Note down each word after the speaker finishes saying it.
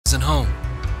isn't home.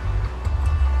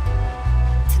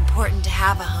 It's important to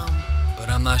have a home. But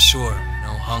I'm not sure. You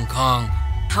know, Hong Kong.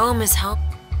 Home is home.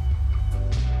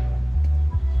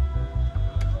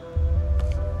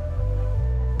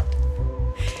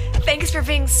 Thanks for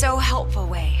being so helpful,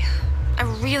 Wei. I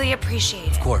really appreciate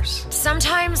it. Of course.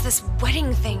 Sometimes this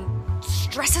wedding thing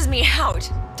stresses me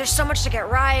out. There's so much to get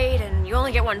right, and you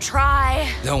only get one try.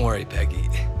 Don't worry, Peggy.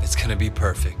 It's gonna be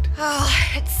perfect.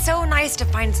 Oh, it's so nice to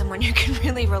find someone you can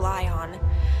really rely on.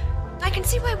 I can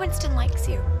see why Winston likes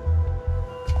you.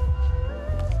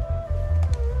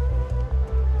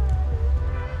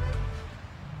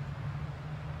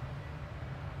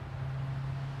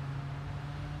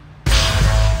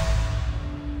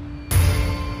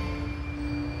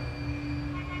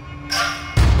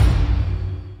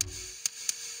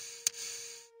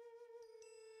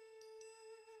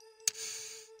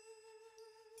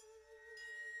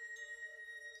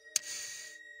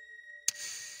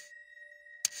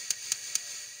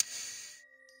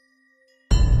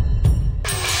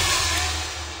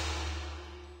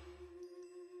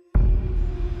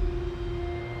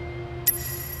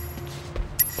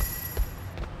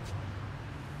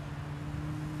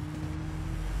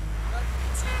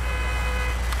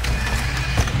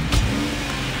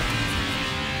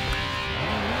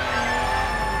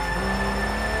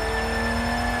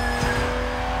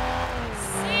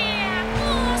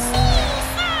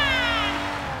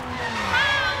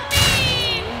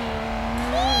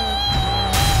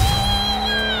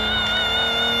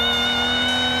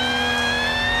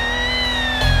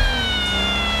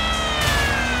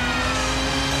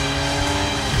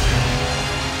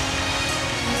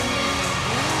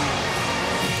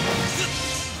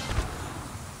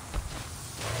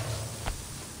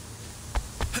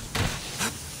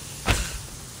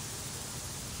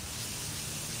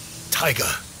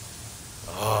 Tiger.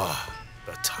 Ah,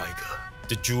 the tiger.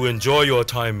 Did you enjoy your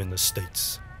time in the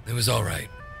States? It was all right.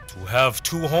 To have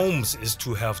two homes is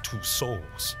to have two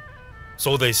souls.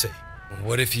 So they say.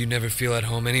 What if you never feel at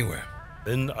home anywhere?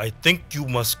 Then I think you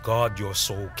must guard your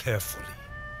soul carefully,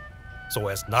 so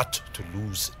as not to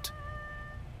lose it.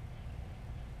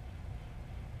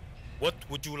 What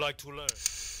would you like to learn?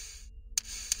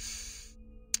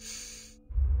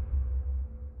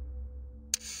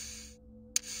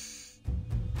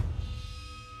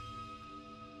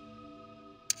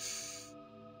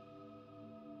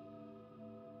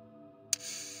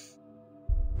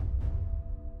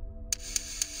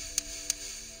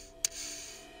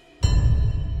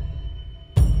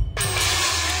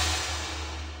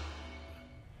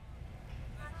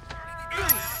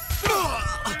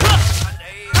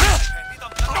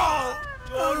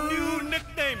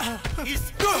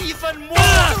 Is even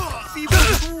more feeble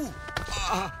too.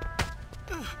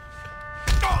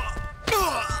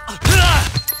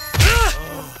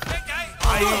 I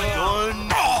don't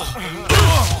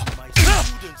my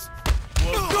students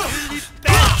were really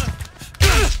bad.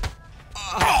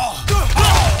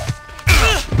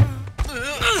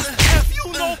 Have you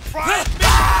no pride?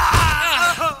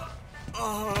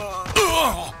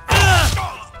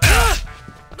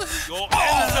 Your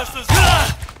ancestors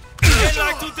they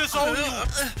like to disown you.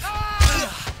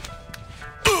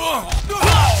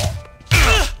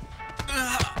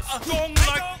 Strong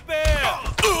like bear,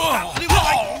 live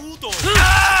like Rudolph.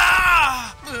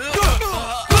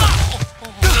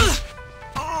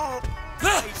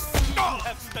 I see you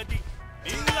have studied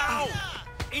in Lao,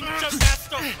 in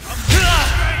Master.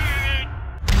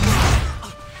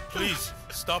 Please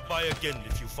stop by again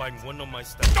if you find one of my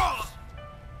statues.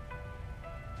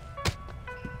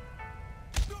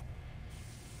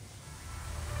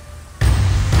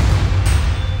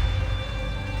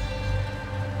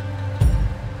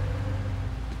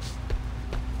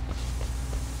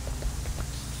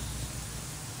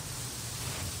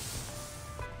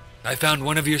 I found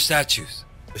one of your statues.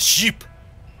 The sheep.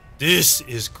 This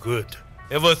is good.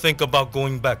 Ever think about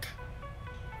going back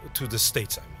to the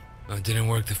States, I mean? Oh, it didn't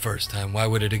work the first time. Why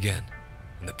would it again?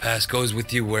 And the past goes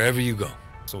with you wherever you go.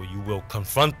 So you will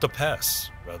confront the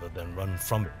past rather than run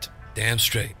from it. Damn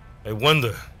straight. I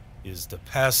wonder, is the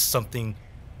past something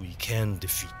we can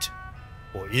defeat?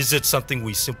 Or is it something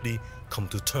we simply come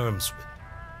to terms with?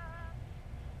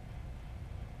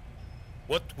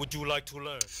 What would you like to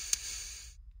learn?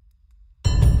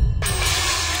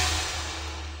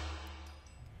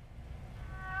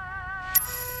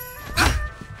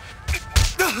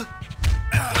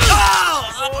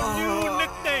 Your new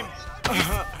nickname is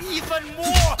even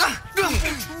more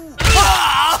true.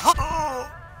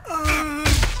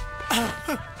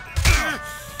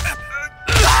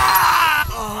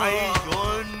 I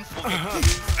don't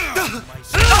forget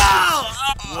myself.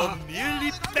 Were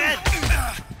merely dead!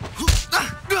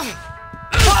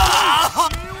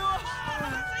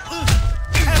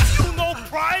 Have you no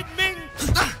pride, Ming?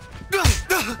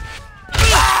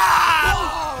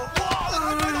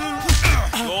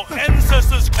 Your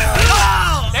ancestors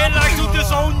called. They like to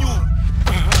disown you.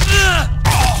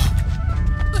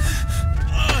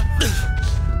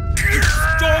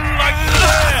 Strong like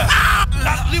bear,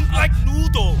 not limp like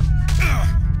noodle.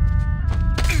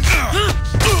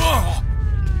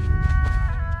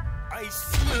 I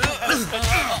see you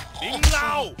have Ming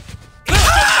Lao.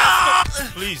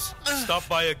 Please stop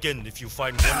by again if you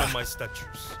find one of my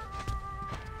statues.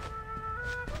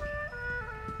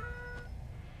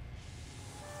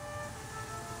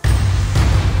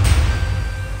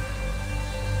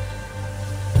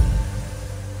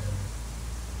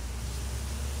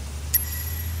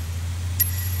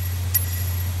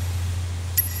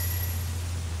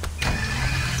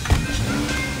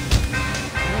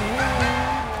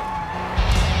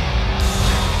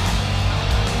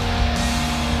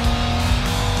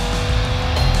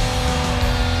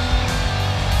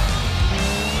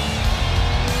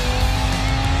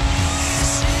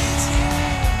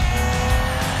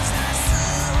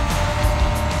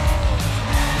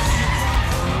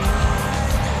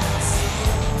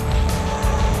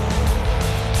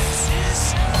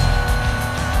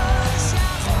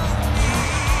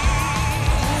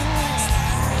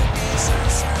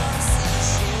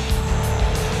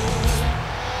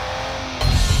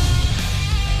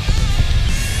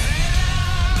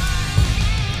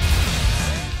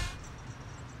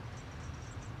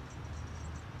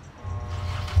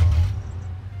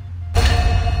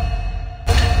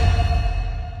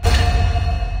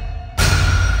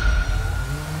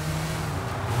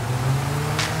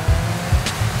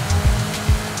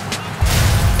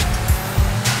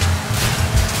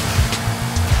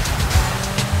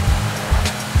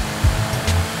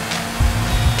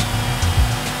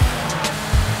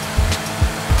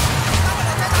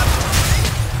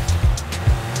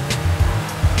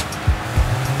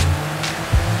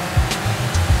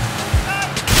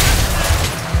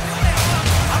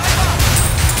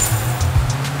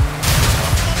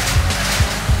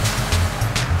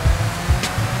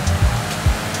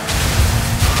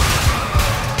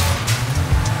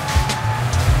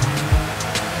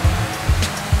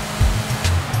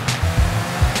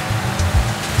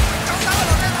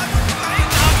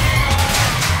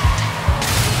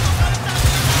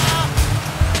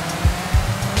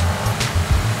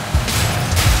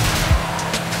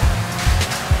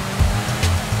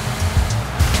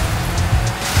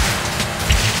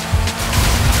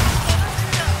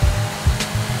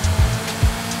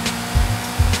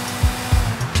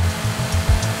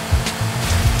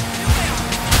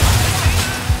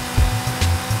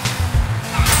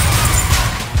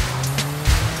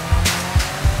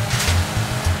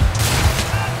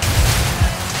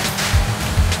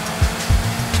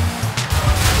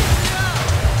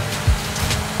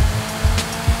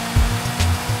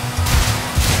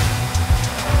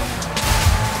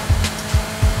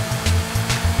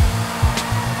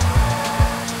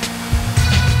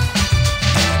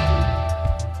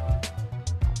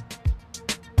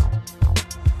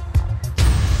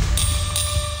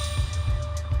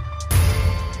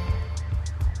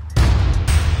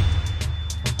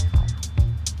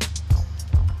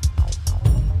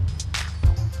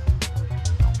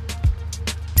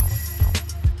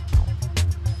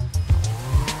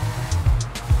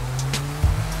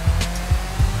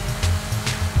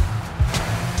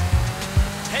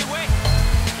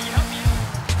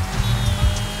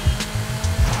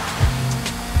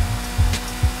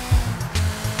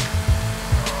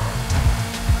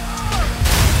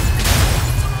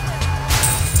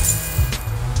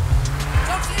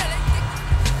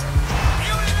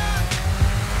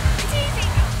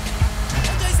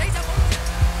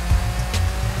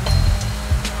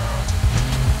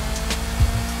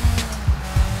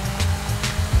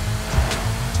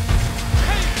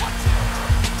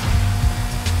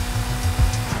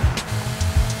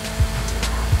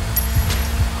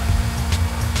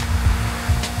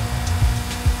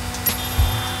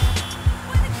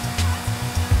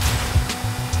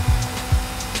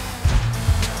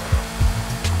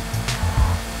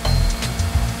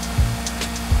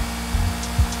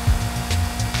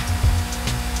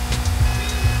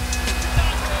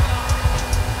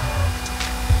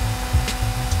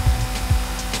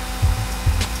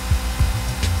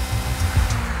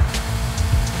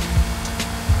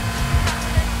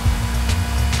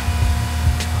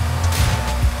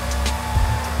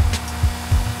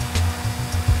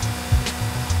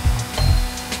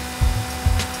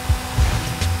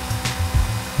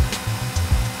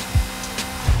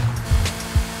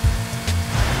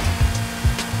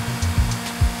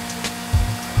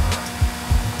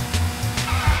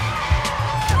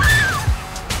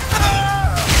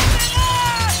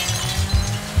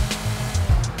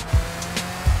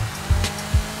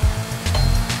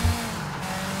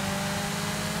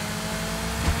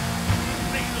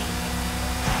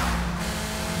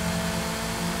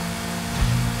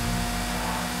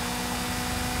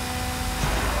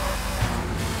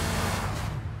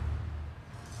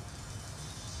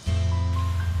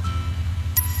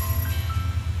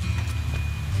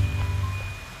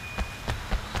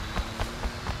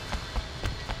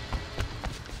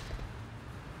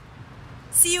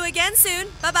 See you again soon.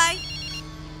 Bye-bye.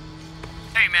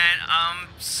 Hey man, I'm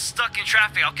stuck in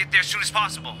traffic. I'll get there as soon as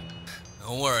possible.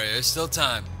 Don't worry, there's still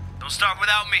time. Don't start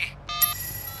without me.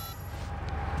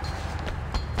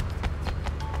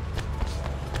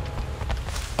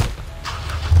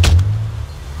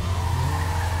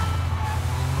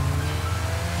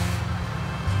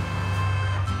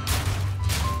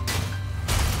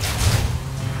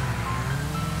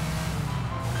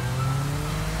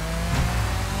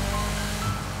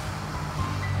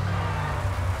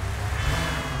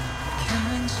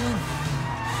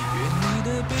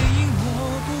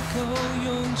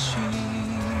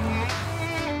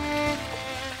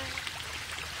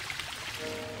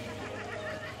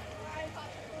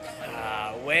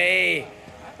 Wei,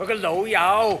 我個老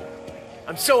友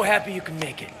I'm so happy you can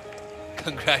make it.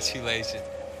 Congratulations.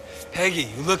 Peggy,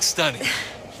 you look stunning.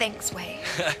 Thanks, Wei.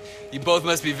 You both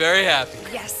must be very happy.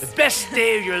 Yes. The best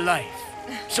day of your life.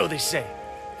 So they say.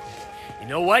 You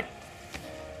know what?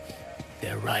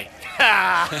 They're right.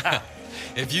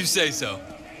 If you say so.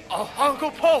 Oh,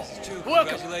 Uncle Po,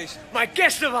 welcome. Congratulations. My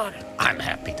guest of honor. I'm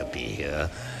happy to be here.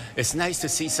 It's nice to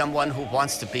see someone who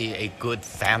wants to be a good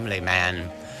family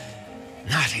man.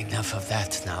 Not enough of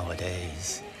that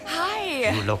nowadays.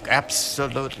 Hi. You look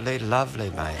absolutely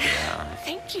lovely, my dear.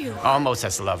 Thank you. Almost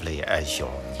as lovely as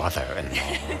your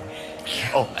mother-in-law.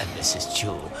 Oh, and Mrs.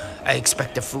 Chu, I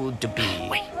expect the food to be...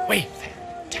 Wait.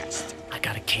 fantastic. I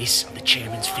got a case of the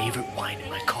chairman's favorite wine in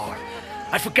my car.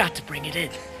 I forgot to bring it in.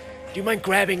 Do you mind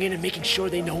grabbing in and making sure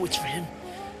they know it's for him?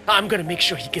 I'm gonna make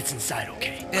sure he gets inside,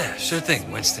 okay? Yeah, sure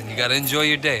thing, Winston. You gotta enjoy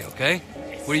your day, okay?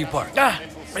 Where do you park?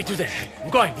 Right through there. I'm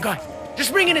going.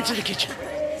 Just bring it into the kitchen.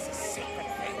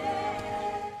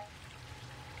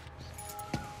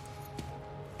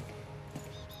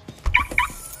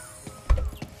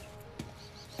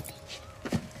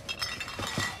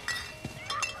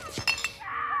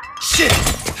 Shit!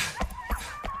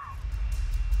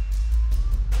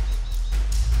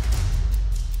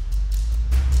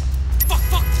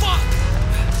 Fuck!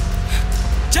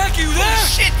 Jackie, you there?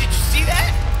 Shit, did you see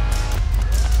that?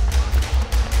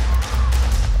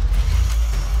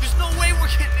 There's no way we're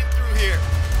getting in through here.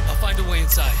 I'll find a way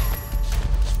inside.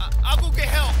 I'll go get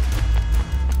help.